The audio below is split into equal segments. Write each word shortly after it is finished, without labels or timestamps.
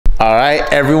All right,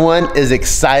 everyone is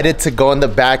excited to go in the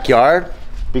backyard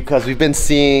because we've been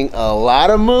seeing a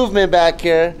lot of movement back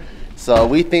here. So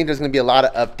we think there's gonna be a lot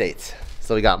of updates.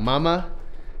 So we got Mama,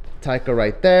 Taika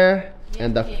right there.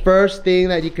 And the first thing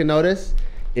that you can notice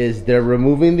is they're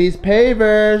removing these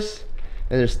pavers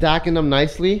and they're stacking them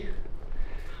nicely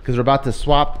because we're about to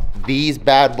swap these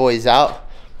bad boys out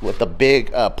with the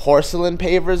big porcelain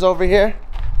pavers over here.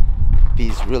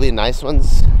 These really nice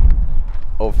ones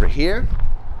over here.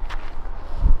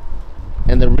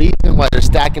 And the reason why they're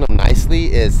stacking them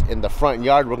nicely is in the front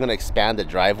yard, we're gonna expand the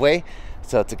driveway.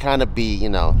 So to kind of be, you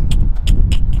know,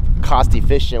 cost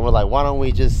efficient, we're like, why don't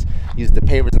we just use the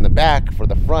pavers in the back for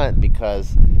the front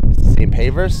because it's the same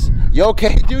pavers. You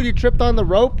okay, dude? You tripped on the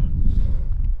rope?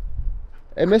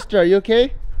 Hey, mister, are you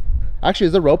okay? Actually,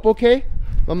 is the rope okay?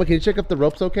 Mama, can you check if the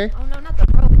rope's okay? Oh, no, not the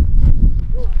rope.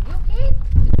 You okay?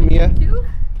 Mia?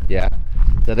 Yeah.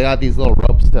 So they got these little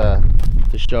ropes to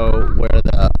show where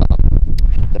the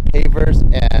pavers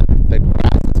and the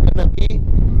grass is gonna be.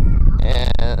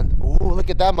 And ooh, look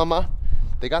at that, Mama.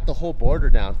 They got the whole border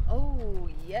down. Oh,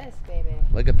 yes, baby.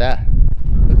 Look at that.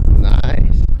 Looks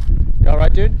nice. You all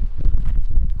right, dude?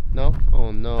 No?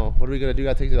 Oh no. What are we gonna do?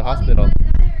 Gotta take you to the hospital.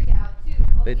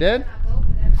 They did?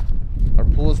 Our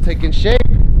pool's taking shape.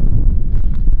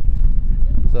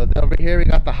 So over here we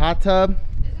got the hot tub.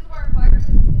 This is where our fireplace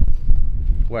is gonna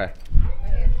be. Where?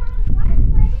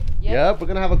 Yep. Yep, we're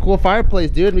gonna have a cool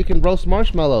fireplace, dude. We can roast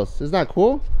marshmallows. Isn't that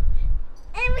cool?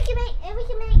 And we can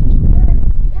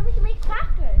make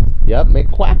crackers. Yep, make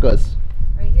quackers.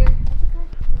 Right here.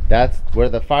 That's where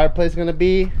the fireplace is gonna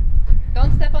be.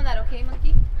 Don't step on that, okay,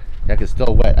 monkey? Yeah, it's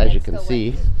still wet, as Yeah, you it's can still see.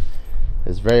 wet.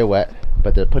 It's very wet,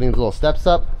 but they're putting little steps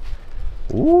up.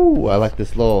 Ooh, I like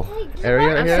this little area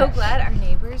right I'm here. so glad our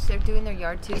neighbors, they're doing their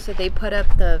yard too, so they put up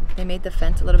they made the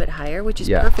fence a little bit higher, which is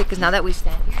perfect because now that we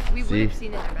stand here, we would have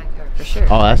seen it in our backyard for sure.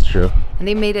 Oh, that's true. And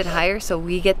they made it higher, so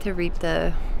we get to reap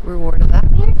the reward of that.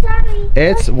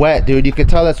 It's wet, dude. You can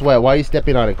tell it's wet. Why are you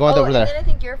stepping on it? Go on over there. And then I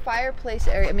think your fireplace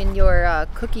area, I mean your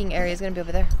cooking area is gonna be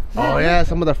over there. Oh yeah,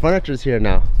 some of the furniture's here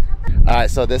now. All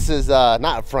right, so this is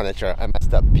not furniture. I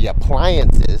messed up. The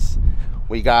appliances.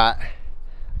 We got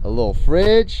a little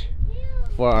fridge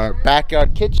for our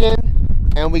backyard kitchen,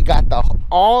 and we got the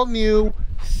all-new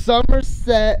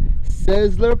Somerset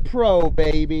Sizzler Pro,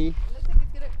 baby. It looks like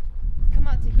it's gonna come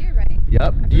out to here, right?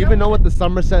 Yep. Do you even know what the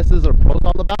Somerset Sizzler Pro is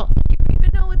all about? You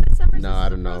even know what the Somerset No, I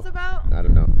don't know. Pro's about? I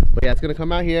don't know. But yeah, it's gonna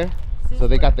come out here. So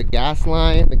they got the gas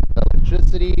line, they got the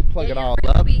electricity, plug it all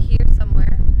up. Be here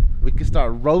somewhere. We can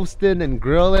start roasting and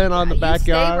grilling on the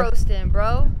backyard. You stay roasting,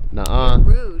 bro. Nuh-uh. You're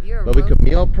rude. You're But we could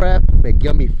meal prep, make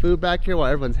yummy food back here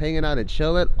while everyone's hanging out and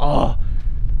chilling. Oh,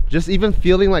 just even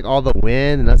feeling like all the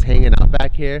wind and us hanging out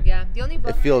back here. Yeah, the only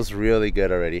bummer. It feels really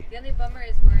good already. The only bummer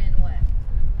is we're in what?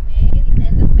 May,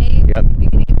 end of May. Yep.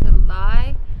 Beginning of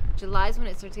July. July's when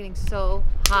it starts getting so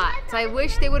hot. So I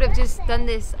wish they would have just done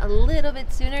this a little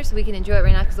bit sooner so we can enjoy it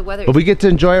right now because the weather. But we get to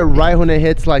enjoy it right when it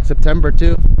hits like September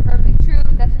too. Perfect. True.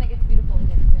 That's when it gets beautiful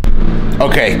again.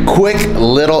 Okay, quick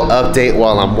little update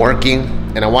while I'm working,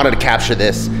 and I wanted to capture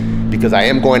this because I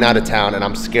am going out of town and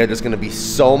I'm scared there's gonna be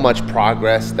so much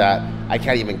progress that I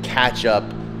can't even catch up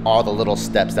all the little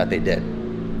steps that they did.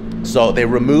 So they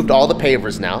removed all the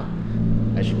pavers now,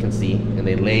 as you can see, and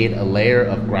they laid a layer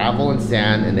of gravel and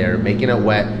sand, and they're making it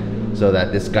wet so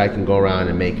that this guy can go around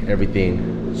and make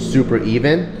everything super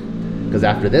even. Because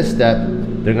after this step,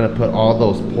 they're gonna put all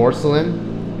those porcelain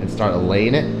and start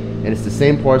laying it. And it's the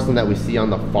same porcelain that we see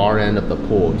on the far end of the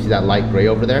pool. You see that light gray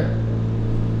over there?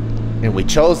 And we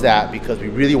chose that because we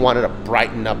really wanted to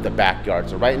brighten up the backyard.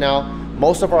 So right now,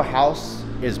 most of our house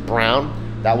is brown.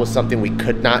 That was something we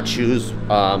could not choose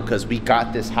because we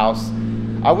got this house,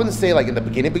 I wouldn't say like in the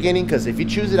beginning, because if you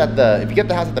choose it if you get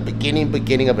the house at the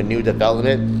beginning of a new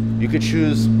development, you could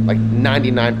choose like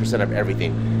 99% of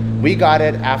everything. We got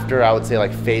it after, I would say,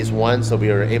 like phase 1, so we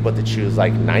were able to choose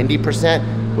like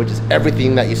 90%, which is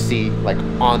everything that you see like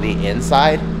on the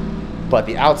inside, but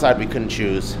the outside we couldn't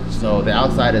choose. So the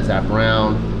outside is that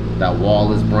brown, that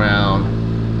wall is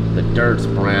brown, the dirt's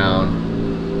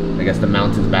brown, I guess the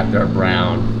mountains back there are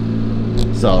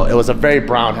brown. So it was a very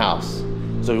brown house.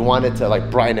 So we wanted to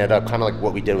like brighten it up, kind of like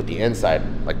what we did with the inside.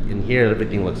 Like in here,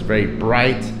 everything looks very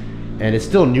bright, and it's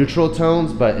still neutral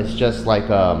tones, but it's just like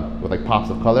with like pops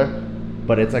of color.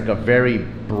 But it's like a very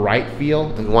bright feel,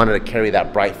 and we wanted to carry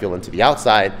that bright feel into the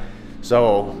outside.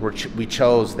 So we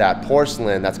chose that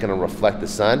porcelain that's gonna reflect the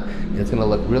sun. And it's gonna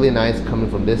look really nice coming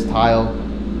from this tile,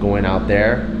 going out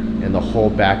there, and the whole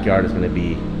backyard is gonna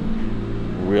be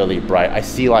really bright. I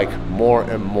see like more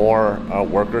and more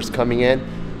workers coming in.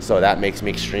 So that makes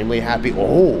me extremely happy.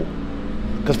 Oh,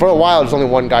 Because for a while, there's only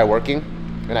one guy working,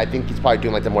 and I think he's probably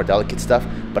doing like the more delicate stuff.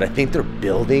 But I think they're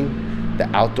building the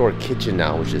outdoor kitchen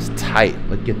now, which is tight.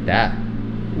 Look at that.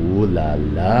 Ooh la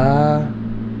la.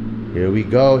 Here we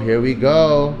go, here we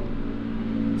go.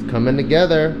 It's coming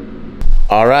together.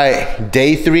 All right,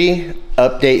 day 3,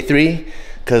 update 3,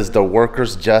 because the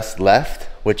workers just left,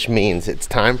 which means it's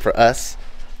time for us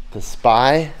to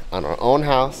spy on our own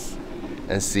house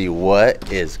and see what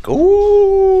is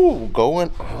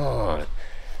going on.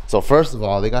 So first of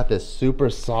all, they got this super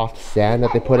soft sand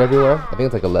that they put everywhere. I think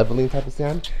it's like a leveling type of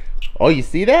sand. Oh, you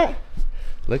see that?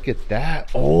 Look at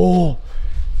that. Oh,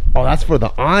 that's for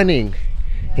the awning.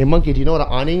 Hey Monkey, do you know what an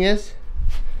awning is?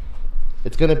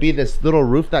 It's gonna be this little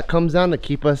roof that comes down to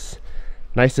keep us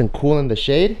nice and cool in the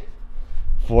shade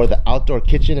for the outdoor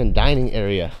kitchen and dining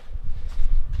area.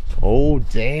 Oh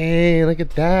dang, look at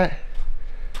that.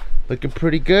 Looking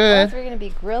pretty good. So we're gonna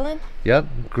be grilling. Yep,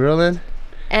 grilling.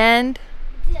 And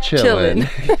chilling.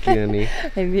 Cutie.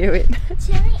 I knew it.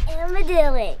 Chili and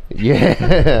Madillion.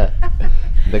 Yeah.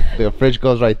 The fridge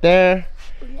goes right there.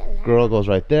 Grill goes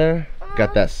right there.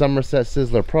 Got that Somerset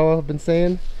Sizzler Pro I've been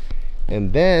saying.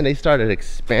 And then they started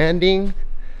expanding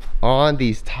on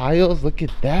these tiles. Look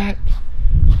at that.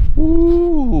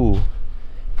 Ooh.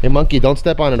 Hey Monkey, don't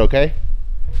step on it, okay?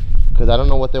 Because I don't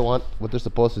know what they're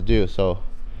supposed to do. So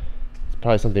it's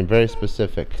probably something very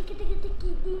specific.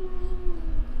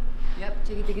 Yep,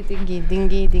 diggy diggy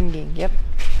dingy dingy. Yep.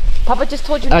 Papa just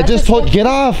told you. I just told you, get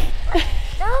off.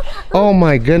 Oh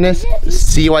my goodness.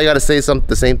 See why you gotta say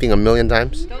the same thing a million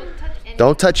times?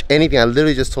 Don't touch anything. I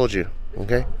literally just told you,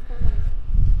 okay?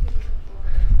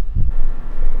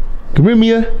 Come here,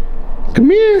 Mia. Come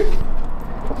here.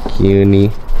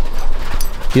 Cutie.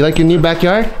 You like your new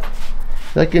backyard? You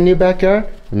like your new backyard?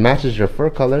 It matches your fur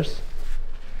colors.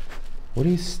 What are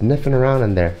you sniffing around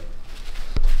in there?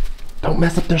 Don't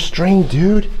mess up their string,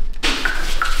 dude.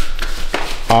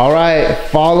 All right,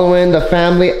 following the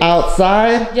family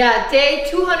outside. Yeah, day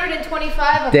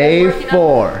 225 of Day them working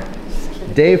 4.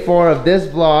 Day 4 of this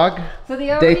vlog. So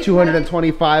they already Day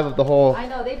 225 of the whole I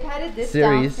know, they patted this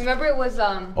series. down. Remember it was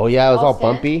Oh yeah, it was all sand?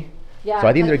 bumpy. Yeah. So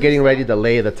I think they're like getting this ready sand. to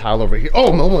lay the tile over here.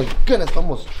 Oh my goodness,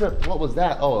 almost tripped. What was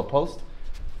that? Oh, a post?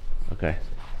 Okay.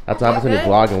 That's what happens when you good?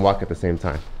 vlog and walk at the same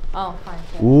time. Oh, fine.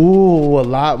 Good. Ooh, a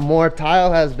lot more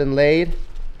tile has been laid.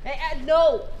 Hey,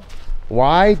 no.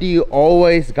 Why do you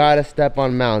always gotta step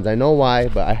on mounds? I know why,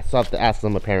 but I still have to ask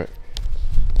them a parent.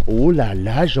 Ooh la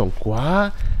la,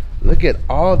 Jean-Quoi. Look at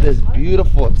all this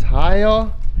beautiful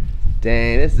tile.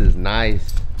 Dang, this is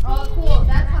nice. Oh, cool.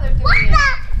 That's how they're doing it.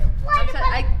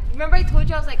 I remember I told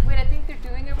you, I was like, wait, I think they're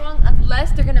doing it wrong.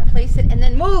 Unless they're gonna place it and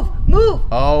then move.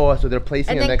 Oh, so they're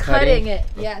placing And it then and cutting it.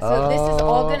 Yeah, so this is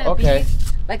all gonna be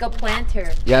like a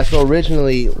planter. Yeah, so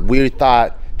originally we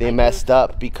thought they messed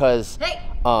up because Hey.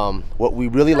 what we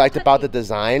really liked about the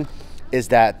design is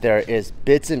that there is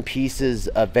bits and pieces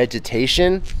of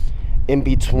vegetation in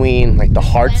between like the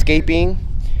hardscaping.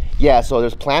 Yeah, so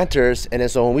there's planters, and then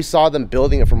so when we saw them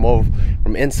building it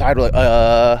from inside, we're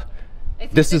like,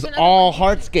 this is all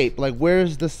hardscape. Like,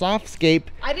 where's the softscape?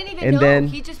 I didn't even And know. then-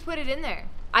 He just put it in there.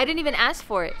 I didn't even ask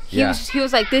for it. Yeah. He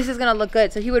was like, this is gonna look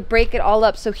good. So he would break it all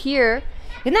up. So here,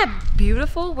 isn't that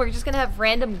beautiful? We're just gonna have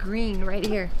random green right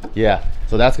here. Yeah,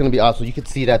 so that's gonna be awesome. You can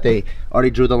see that they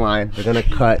already drew the line. They're gonna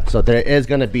cut, so there is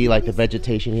gonna be like the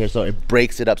vegetation here, so it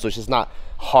breaks it up, so it's just not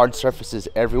hard surfaces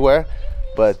everywhere.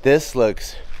 But this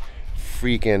looks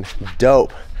freaking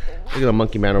dope. Look at the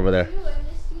monkey man over there.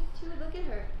 Look at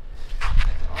her.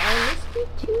 Oh,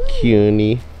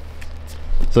 Cutie.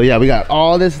 So yeah, we got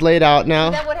all this laid out now.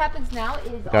 And then what happens now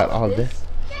is Got all this.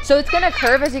 So it's gonna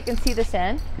curve, as you can see the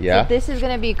sand. Yeah. So this is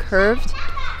gonna be curved.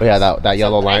 Oh yeah, that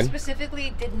yellow So I line.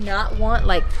 specifically did not want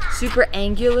like super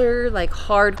angular, like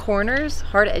hard corners,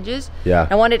 hard edges. Yeah.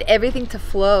 I wanted everything to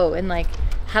flow and like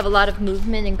have a lot of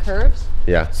movement and curves.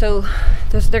 Yeah. So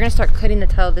they're gonna start cutting the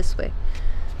tile this way.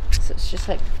 So it's just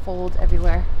like folds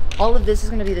everywhere. All of this is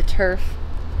gonna be the turf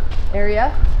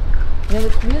area. And then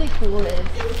what's really cool is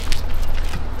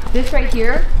this right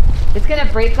here. It's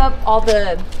gonna break up all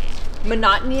the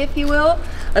monotony, if you will,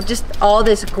 of just all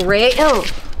this gray. Oh,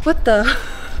 what the?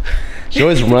 She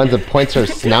always runs and points her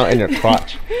snout in her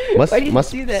crotch. Why did you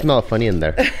Must do that? smell funny in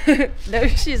there. No,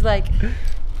 she's like,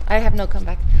 I have no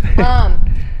comeback.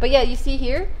 But yeah, you see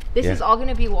here, this is all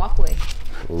gonna be walkway.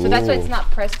 So that's why it's not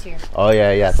pressed here. Oh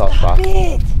yeah, it's all soft.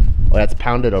 It. Oh, that's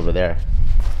pounded over there.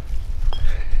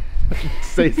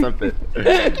 Say something.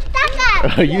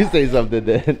 Oh, you say something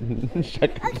then.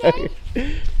 Okay.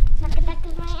 Shaka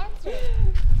is my answer.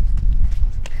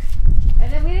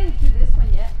 And then we didn't do this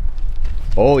one yet.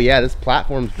 Oh yeah, this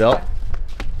platform's built.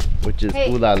 which is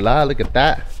Hey. ooh la la. Look at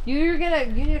that. You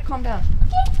need to calm down.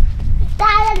 Da,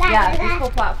 da, da, Yeah, da, this da. whole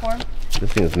platform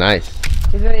This thing is nice.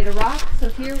 is ready to rock. So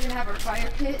here we're gonna have our fire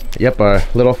pit. Yep, our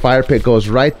little fire pit goes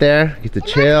right there. Get to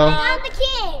chill. I have the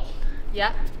king.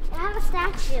 Yep. I have a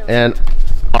statue. And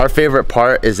our favorite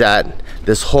part is that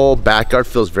this whole backyard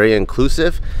feels very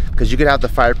inclusive because you could have the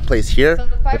fireplace here, So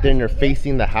the but then fireplace you're will be here.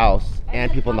 facing the house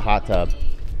and people in the hot tub.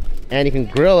 And you can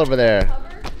grill over there.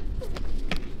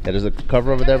 Yeah, there's a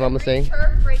cover over there, Mama saying.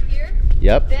 Turf right here.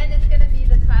 Yep. Then it's gonna be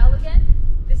the tile again.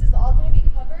 This is all gonna be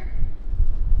covered.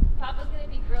 Papa's gonna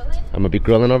be grilling. I'm gonna be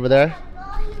grilling over there.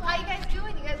 How you guys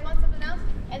doing? You guys want something else?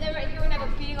 And then right here we're gonna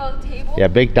have a big old table. Yeah,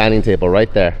 big dining table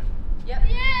right there. Yep.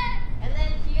 Yeah. And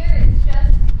then here it's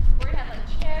just we're gonna have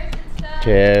like chairs and stuff.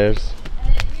 Chairs.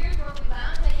 And then here's where we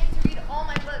lounge. And I get to read all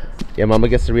my books. Yeah, Mama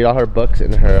gets to read all her books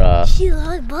in her. She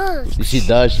loves books. She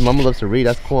does. Mama loves to read.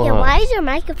 That's cool, Yeah, huh? why is your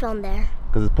microphone there?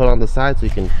 Because it's put on the side so you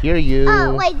can hear you.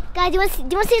 Oh, wait, guys, do you want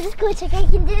to see this cool trick I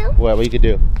can do? What you could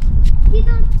do? You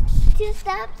go 2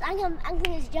 steps, I'm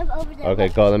gonna just jump over there. Okay,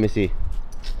 go. Let me see.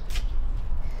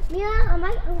 Mia, I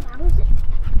was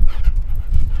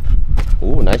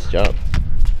Ooh, nice job.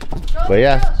 Show But them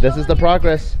yeah, your- this show is them the your-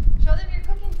 progress. Show them your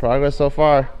cooking. Progress so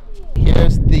far.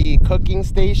 Here's the cooking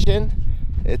station.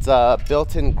 It's a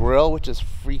built-in grill, which is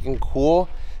freaking cool.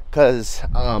 Cause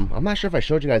I'm not sure if I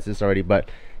showed you guys this already, but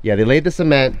yeah, they laid the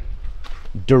cement,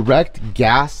 direct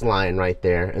gas line right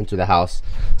there into the house.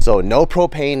 So no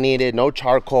propane needed, no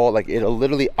charcoal. Like it'll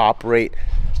literally operate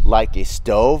like a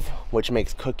stove, which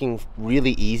makes cooking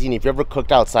really easy. And if you ever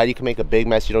cooked outside, you can make a big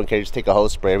mess. You don't care, just take a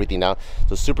hose, spray everything out.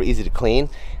 So super easy to clean.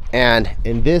 And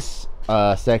in this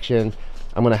section,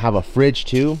 I'm gonna have a fridge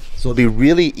too. So it'll be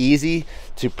really easy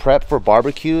to prep for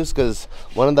barbecues, because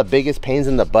one of the biggest pains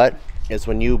in the butt is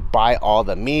when you buy all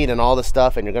the meat and all the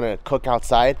stuff and you're gonna cook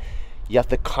outside, you have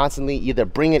to constantly either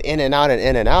bring it in and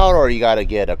out, or you gotta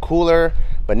get a cooler.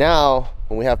 But now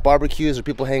when we have barbecues or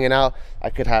people hanging out, I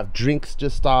could have drinks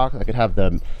just stocked. I could have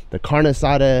the carne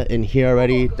asada in here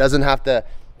already. Doesn't have to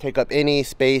take up any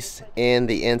space in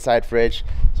the inside fridge.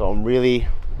 So I'm really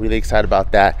excited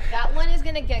about that. That one is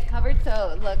gonna get covered.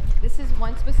 So look, this is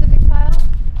one specific tile,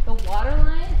 the water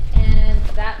line, and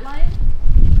that line.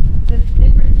 The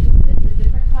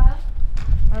different tile.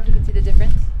 I don't know if you can see the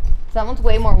difference. So that one's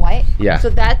way more white. Yeah. So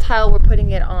that tile, we're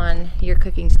putting it on your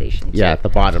cooking station. Yeah, too. at the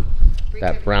bottom, Bring that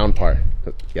everything brown part.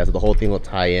 together. Yeah, so the whole thing will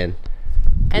tie in.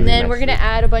 And really then we're gonna nicely.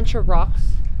 add a bunch of rocks.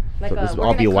 So this will we're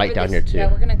all gonna be white cover down this- here too.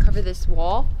 Yeah, we're gonna cover this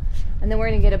wall, and then we're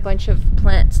gonna get a bunch of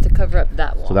plants to cover up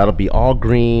that wall. So that'll be all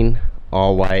green,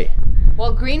 all white.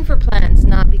 Well, green for plants,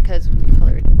 not because we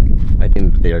color it different. I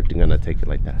think they're gonna take it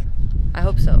like that. I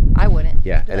hope so. I wouldn't.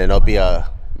 Yeah, and then it'll be a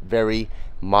very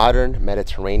modern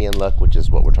Mediterranean look, which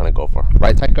is what we're trying to go for.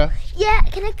 Right, Taika? Yeah,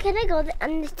 can I go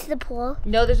to the pool?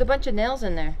 No, there's a bunch of nails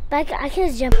in there. But I can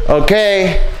just jump.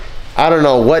 Okay, I don't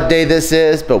know what day this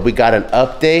is, but we got an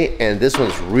update, and this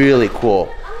one's really cool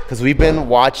because we've been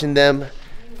watching them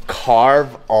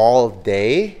carve all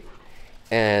day,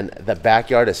 and the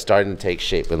backyard is starting to take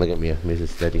shape. And look at me, Mrs.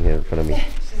 standing here in front of me.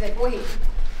 She's like, wait.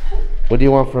 What do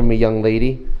you want from me, young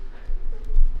lady?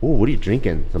 Ooh, what are you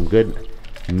drinking? Some good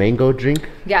mango drink?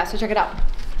 Yeah, so check it out.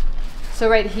 So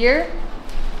right here,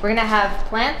 we're gonna have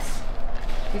plants.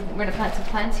 We're gonna plant some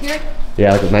plants here.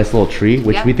 Yeah, like a nice little tree,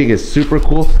 which Yeah. we think is super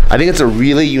cool. I think it's a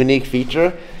really unique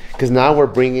feature because now we're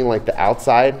bringing like the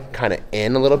outside kind of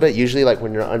in a little bit. Usually like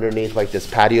when you're underneath like this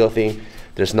patio thing,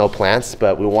 there's no plants,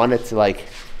 but we wanted to like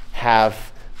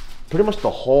have pretty much the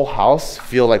whole house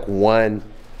feel like one,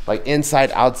 like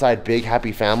inside, outside, big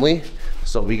happy family.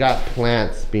 So we got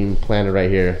plants being planted right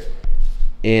here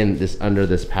in this, under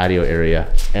this patio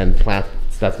area, and plants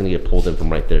that's gonna get pulled in from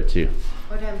right there too.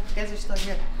 Oh damn, you guys are still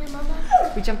here.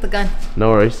 We jumped the gun.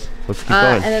 No worries, let's keep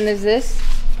going. And then there's this.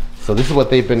 So this is what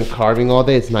they've been carving all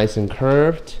day. It's nice and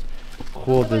curved,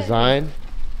 cool design.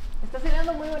 Está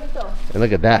cenando muy bonito. And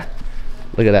look at that.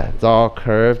 Look at that. It's all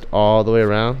curved all the way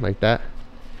around like that.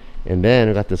 And then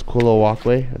we got this cool little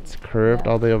walkway that's curved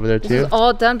all the way over there This too. is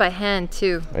all done by hand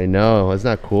too. I know, isn't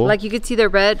that cool? Like you could see the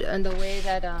red and the way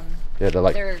that yeah,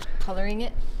 they're coloring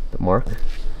it. the mark.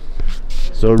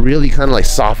 So it really kind of like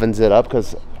softens it up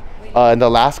because in the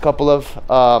last couple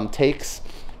of takes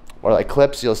or like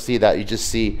clips, you'll see that you just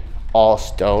see all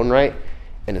stone, right?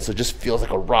 And so it just feels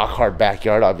like a rock hard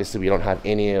backyard. Obviously we don't have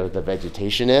any of the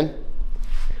vegetation in,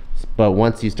 but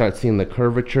once you start seeing the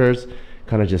curvatures,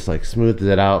 kind of just like smooths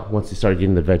it out. Once you start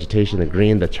getting the vegetation, the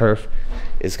green, the turf,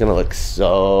 it's gonna look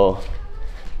so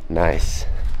nice.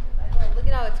 Look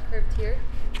at how it's curved here.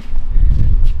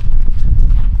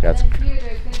 That's And then here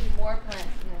there's gonna be more plants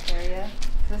in this area.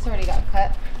 So this already got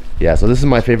cut. Yeah, so this is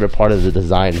my favorite part of the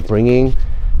design, bringing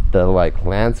the like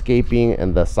landscaping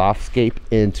and the softscape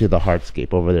into the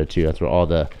hardscape over there too. That's where all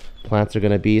the plants are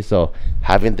gonna be. So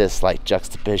having this like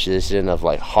juxtaposition of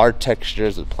like hard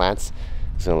textures with plants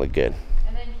is gonna look good.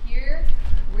 And then here,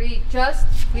 we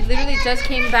literally just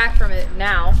came back from it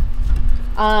now.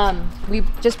 We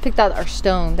just picked out our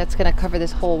stone that's gonna cover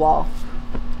this whole wall.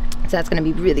 So that's gonna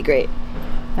be really great.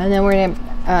 And then we're gonna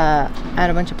add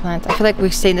a bunch of plants. I feel like we're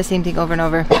saying the same thing over and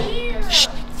over. Shh.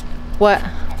 What?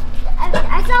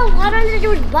 I saw water under there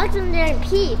with bugs in there and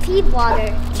pea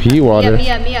water. Pea water?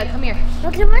 Mia, come here.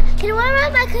 Well, can I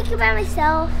run my cookie by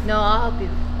myself? No, I'll help you.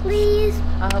 Please?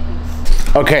 I'll help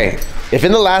you. Okay, if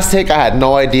in the last take I had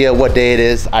no idea what day it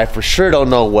is, I for sure don't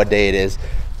know what day it is,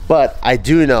 but I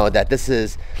do know that this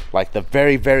is like the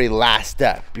very, very last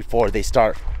step before they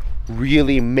start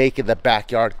really making the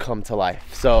backyard come to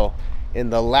life. So in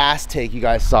the last take, you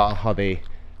guys saw how they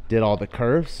did all the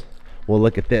curves. Well,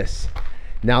 look at this.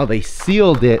 Now they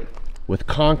sealed it with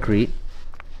concrete.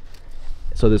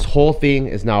 So this whole thing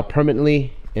is now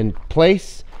permanently in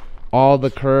place. All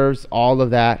the curves, all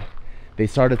of that. They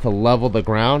started to level the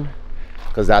ground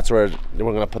because that's where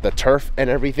we're gonna put the turf and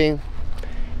everything.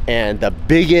 And the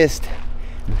biggest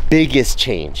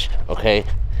change, okay,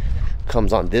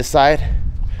 comes on this side,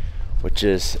 which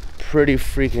is pretty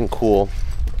freaking cool,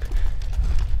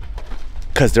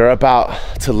 because they're about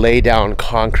to lay down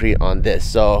concrete on this.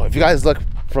 So if you guys look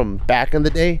from back in the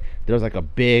day, there was like a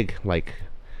big like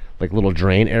little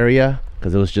drain area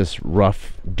because it was just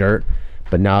rough dirt.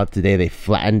 But now today they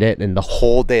flattened it, and the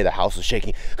whole day the house was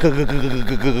shaking because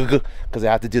they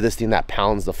have to do this thing that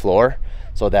pounds the floor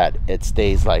so that it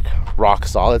stays like rock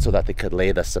solid, so that they could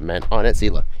lay the cement on it. See,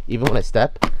 look, even when I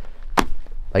step,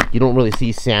 like you don't really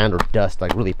see sand or dust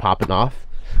like really popping off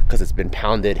because it's been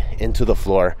pounded into the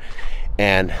floor.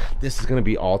 And this is gonna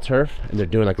be all turf, and they're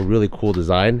doing like a really cool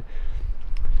design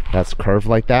that's curved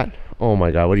like that. Oh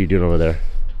my god, what are you doing over there?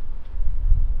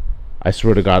 I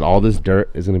swear to god, all this dirt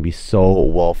is gonna be so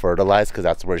well fertilized because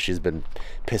that's where she's been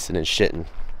pissing and shitting.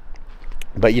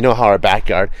 But you know how our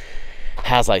backyard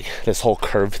has like this whole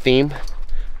curve theme,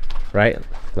 right?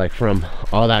 Like from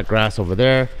all that grass over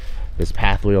there, this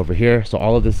pathway over here. So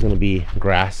all of this is gonna be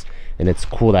grass, and it's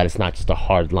cool that it's not just a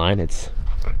hard line, it's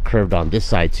curved on this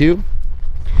side too.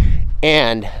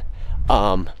 And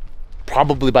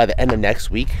probably by the end of next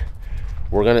week,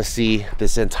 we're gonna see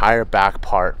this entire back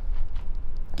part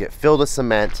get filled with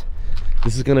cement.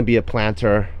 This is gonna be a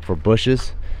planter for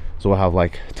bushes, so we'll have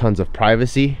like tons of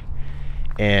privacy.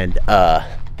 And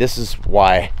this is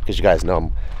why, because you guys know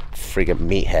I'm a freaking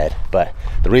meathead, but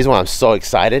the reason why I'm so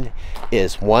excited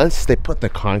is once they put the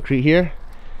concrete here,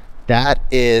 that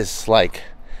is like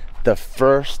the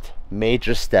first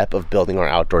major step of building our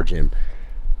outdoor gym.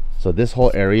 So this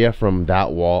whole area from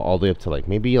that wall all the way up to like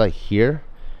maybe like here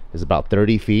is about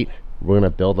 30 feet. We're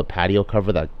gonna build a patio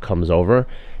cover that comes over,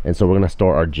 and so we're gonna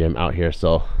store our gym out here.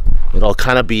 So it'll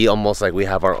kind of be almost like we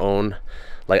have our own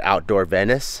like outdoor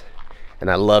Venice. And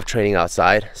I love training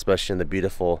outside, especially in the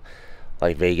beautiful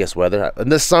like Vegas weather. In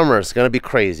the summer it's gonna be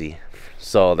crazy,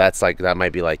 so that's like, that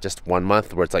might be like just 1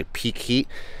 month where it's like peak heat,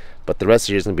 but the rest of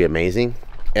the year is gonna be amazing.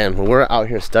 And when we're out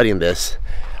here studying this,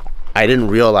 I didn't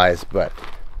realize, but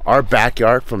our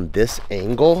backyard from this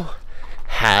angle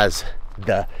has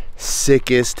the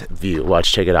sickest view.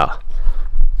 Watch, check it out.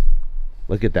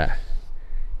 Look at that.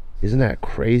 Isn't that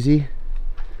crazy?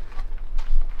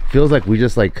 Feels like we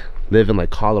just like live in like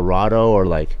Colorado or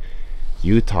like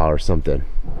Utah or something.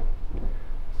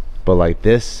 But like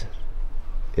this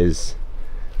is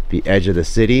the edge of the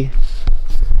city.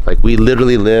 Like we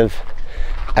literally live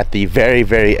at the very,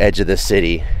 very edge of the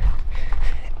city.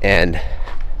 And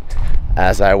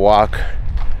as I walk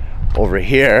over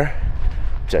here,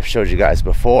 which I've showed you guys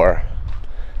before,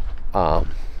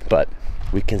 but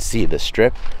we can see the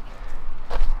strip.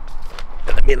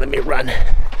 Let me run.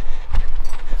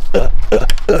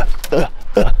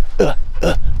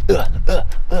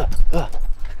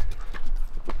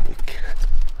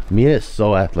 Mia is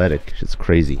so athletic, it's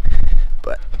crazy.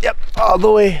 But yep, all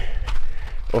the way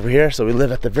over here. So we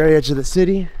live at the very edge of the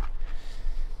city.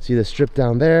 See the strip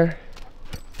down there,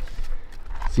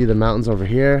 see the mountains over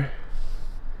here,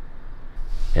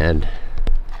 and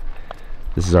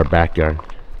this is our backyard.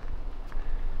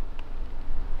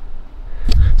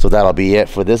 So that'll be it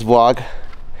for this vlog.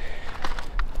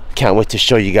 Can't wait to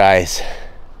show you guys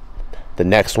the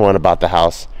next one about the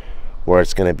house, where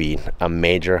it's gonna be a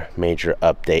major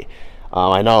update.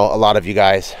 I know a lot of you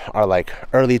guys are like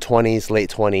early 20s, late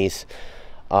 20s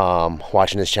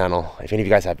watching this channel. If any of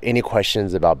you guys have any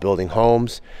questions about building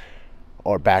homes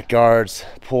or backyards,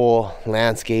 pool,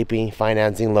 landscaping,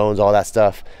 financing, loans, all that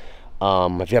stuff.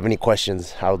 If you have any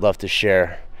questions, I would love to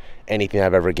share anything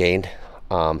I've ever gained.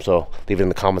 So leave it in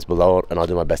the comments below and I'll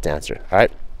do my best to answer. All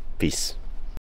right, peace.